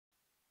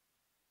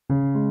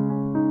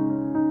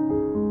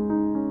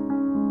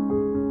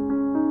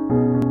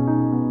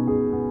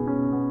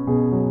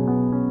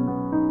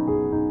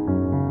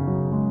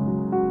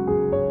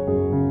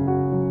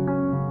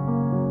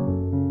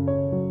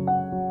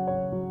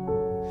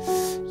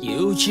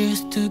You're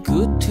just too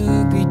good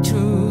to be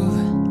true.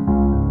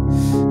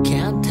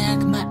 Can't take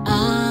my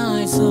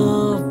eyes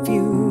off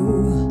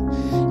you.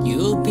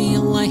 You've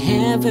been like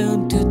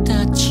heaven to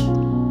touch.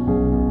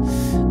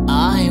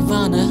 I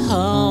wanna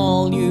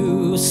hold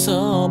you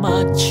so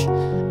much.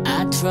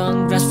 At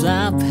long last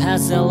love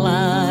has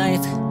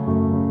arrived,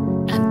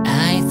 and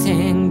I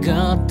thank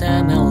God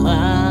I'm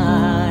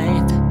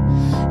alive.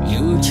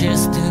 You're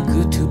just too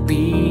good to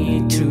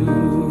be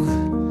true.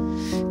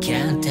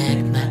 Can't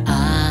take my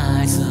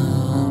eyes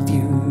off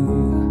you.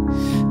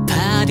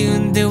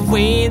 Pardon the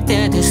way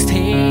that I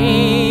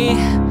stay.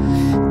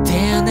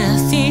 There's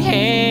nothing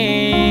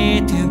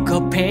here to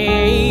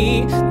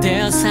copy.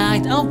 The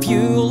sight of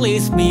you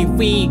leaves me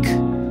weak.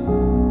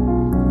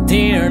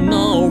 There's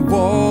no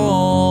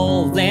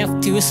word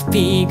left to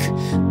speak.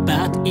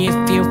 But if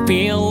you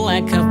feel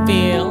like I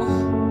feel,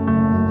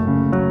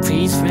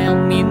 please let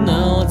me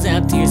know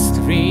that it's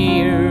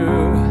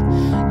real.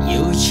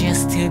 You're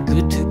just too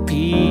good to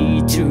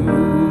be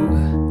true.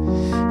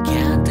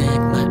 Can't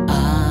take my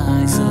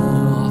eyes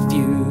off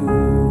you.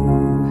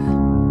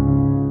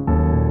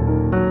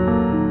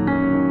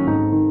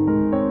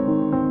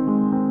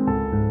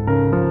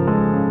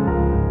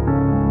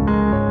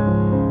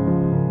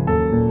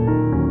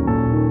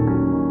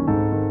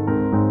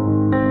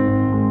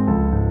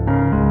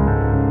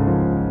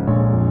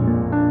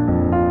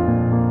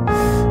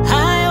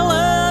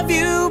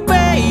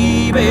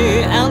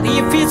 And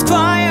if it's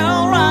quite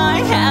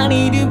alright, I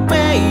need you,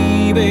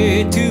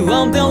 baby, to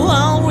on the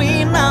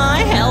lonely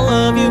night. I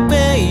love you,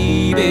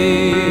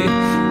 baby.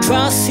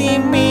 Trust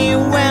in me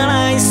when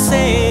I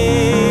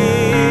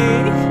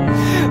say,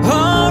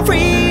 oh,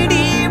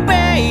 pretty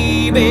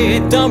baby,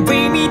 don't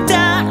bring me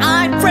down,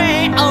 I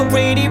pray. Oh,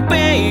 pretty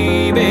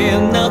baby,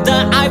 now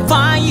that I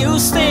find you,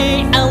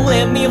 stay and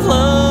let me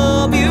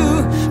love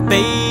you,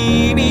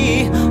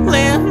 baby.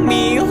 Let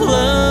me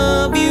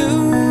love you.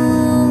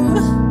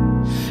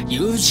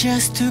 You're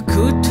just too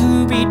good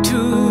to be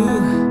true.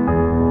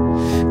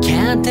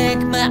 Can't take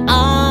my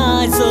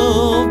eyes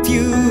off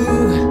you.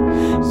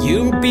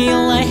 You've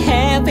been like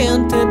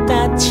heaven to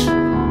touch.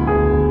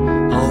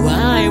 Oh,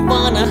 I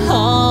wanna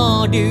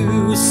hold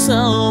you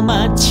so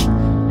much.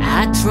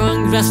 At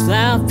long last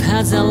love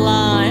has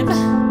alive,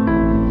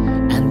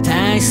 and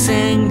I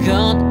thank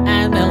God